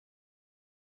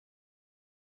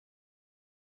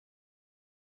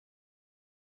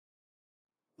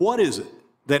What is it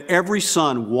that every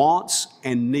son wants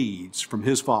and needs from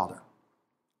his father?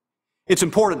 It's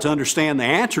important to understand the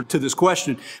answer to this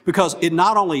question because it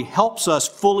not only helps us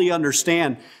fully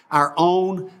understand our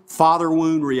own father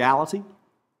wound reality,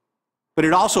 but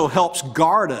it also helps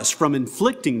guard us from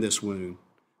inflicting this wound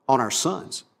on our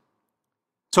sons.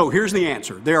 So here's the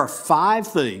answer. There are 5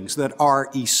 things that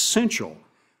are essential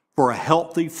for a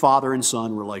healthy father and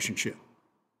son relationship.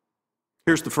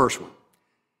 Here's the first one.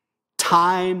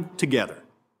 Time together.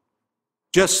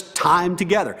 Just time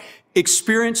together.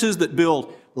 Experiences that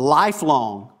build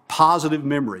lifelong positive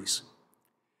memories.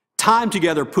 Time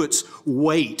together puts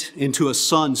weight into a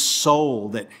son's soul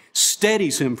that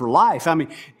steadies him for life. I mean,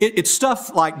 it's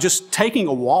stuff like just taking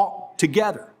a walk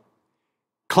together,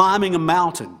 climbing a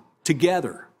mountain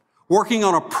together, working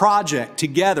on a project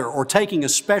together, or taking a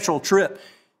special trip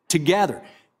together.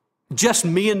 Just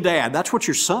me and Dad. That's what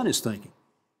your son is thinking.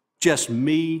 Just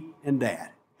me and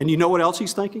Dad. And you know what else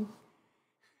he's thinking?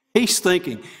 He's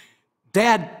thinking,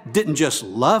 Dad didn't just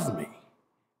love me.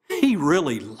 He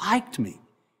really liked me.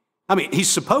 I mean, he's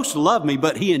supposed to love me,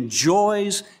 but he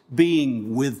enjoys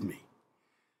being with me.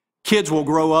 Kids will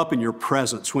grow up in your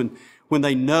presence when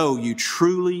they know you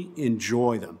truly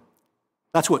enjoy them.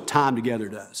 That's what time together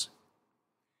does.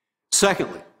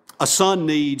 Secondly, a son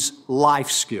needs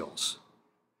life skills.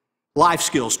 Life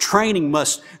skills. Training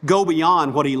must go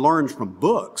beyond what he learns from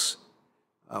books.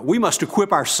 We must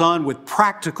equip our son with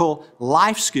practical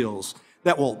life skills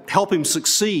that will help him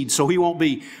succeed so he won't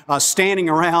be standing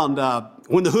around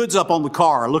when the hood's up on the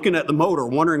car, looking at the motor,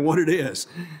 wondering what it is.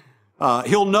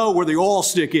 He'll know where the oil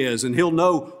stick is, and he'll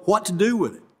know what to do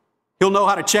with it. He'll know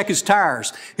how to check his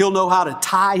tires. He'll know how to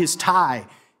tie his tie.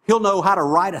 He'll know how to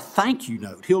write a thank you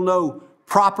note. He'll know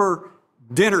proper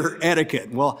dinner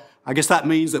etiquette. Well, I guess that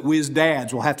means that we as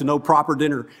dads will have to know proper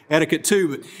dinner etiquette too.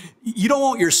 But you don't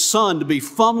want your son to be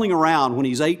fumbling around when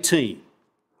he's 18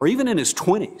 or even in his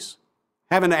 20s,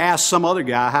 having to ask some other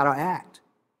guy how to act,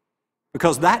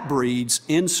 because that breeds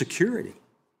insecurity.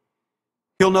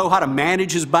 He'll know how to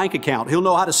manage his bank account. He'll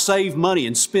know how to save money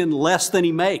and spend less than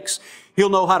he makes. He'll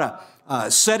know how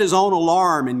to set his own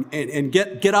alarm and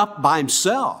get up by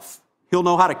himself. He'll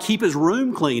know how to keep his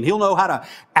room clean. He'll know how to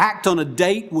act on a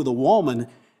date with a woman.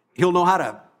 He'll know how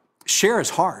to share his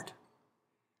heart.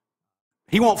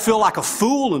 He won't feel like a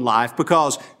fool in life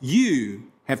because you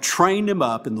have trained him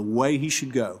up in the way he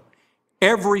should go.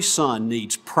 Every son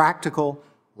needs practical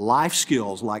life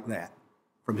skills like that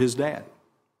from his dad.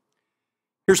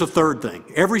 Here's a third thing.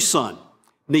 Every son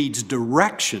needs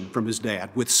direction from his dad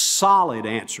with solid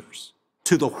answers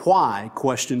to the why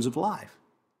questions of life.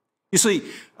 You see,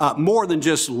 more than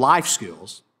just life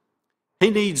skills, he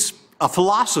needs a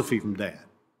philosophy from dad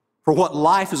for what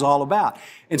life is all about.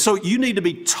 And so you need to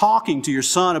be talking to your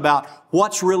son about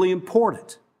what's really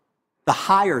important, the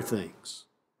higher things,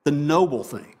 the noble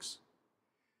things.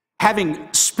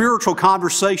 Having spiritual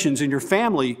conversations in your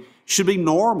family should be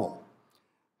normal.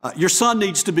 Your son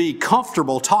needs to be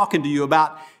comfortable talking to you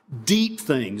about deep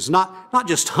things, not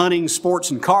just hunting, sports,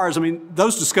 and cars. I mean,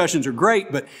 those discussions are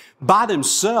great, but by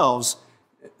themselves,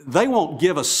 they won't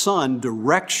give a son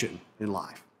direction in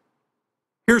life.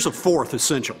 Here's a fourth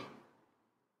essential.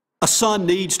 A son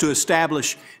needs to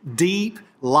establish deep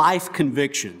life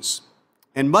convictions,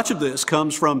 and much of this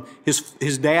comes from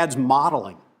his dad's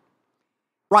modeling.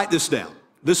 Write this down.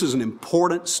 This is an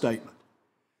important statement.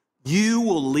 You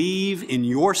will leave in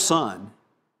your son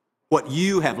what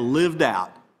you have lived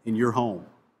out in your home.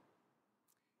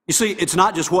 You see, it's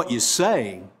not just what you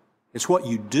say, it's what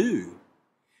you do.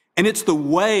 And it's the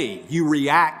way you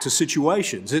react to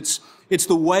situations. It's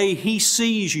the way he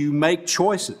sees you make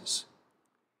choices.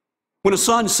 When a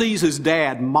son sees his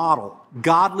dad model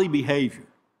godly behavior,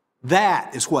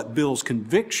 that is what builds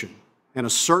conviction and a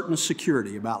certain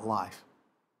security about life.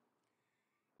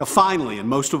 Now, finally, and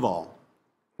most of all,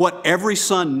 what every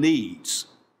son needs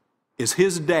is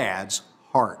his dad's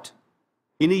heart.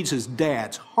 He needs his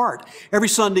dad's heart. Every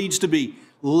son needs to be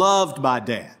loved by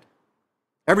dad.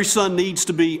 Every son needs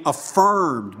to be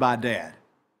affirmed by dad.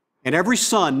 And every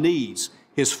son needs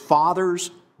his father's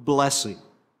blessing.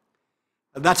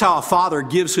 That's how a father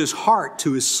gives his heart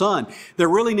to his son. There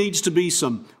really needs to be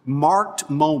some marked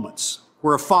moments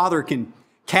where a father can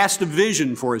cast a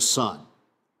vision for his son,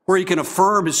 where he can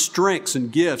affirm his strengths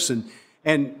and gifts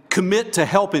and commit to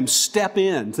help him step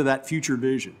into that future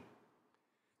vision.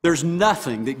 There's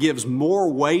nothing that gives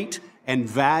more weight and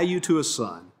value to a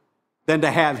son than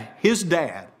to have his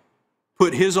dad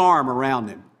put his arm around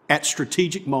him at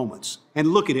strategic moments and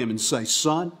look at him and say,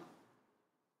 "Son,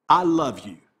 I love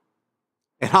you,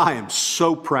 and I am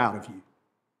so proud of you."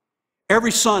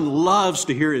 Every son loves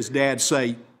to hear his dad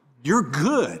say, You're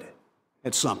good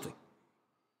at something.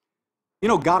 You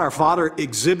know, God our Father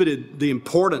exhibited the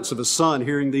importance of a son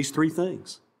hearing these three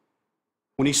things.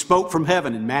 When he spoke from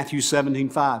heaven in Matthew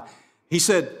 17:5, he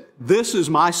said, "This is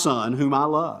my son whom I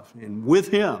love, and with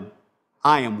him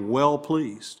I am well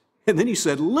pleased." And then he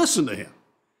said, "Listen to him."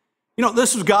 You know,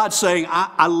 this is God saying,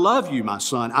 I love you, my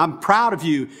son. I'm proud of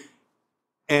you,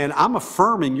 and I'm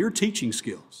affirming your teaching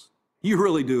skills. You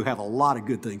really do have a lot of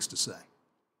good things to say.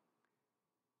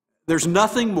 There's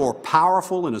nothing more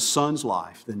powerful in a son's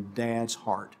life than dad's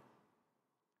heart.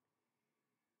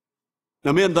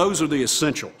 Now, men, those are the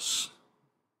essentials.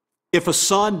 If a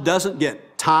son doesn't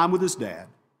get time with his dad,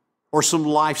 or some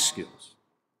life skills,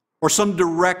 or some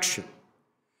direction,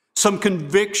 some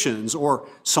convictions, or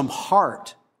some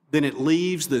heart, then it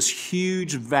leaves this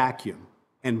huge vacuum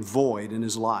and void in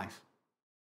his life.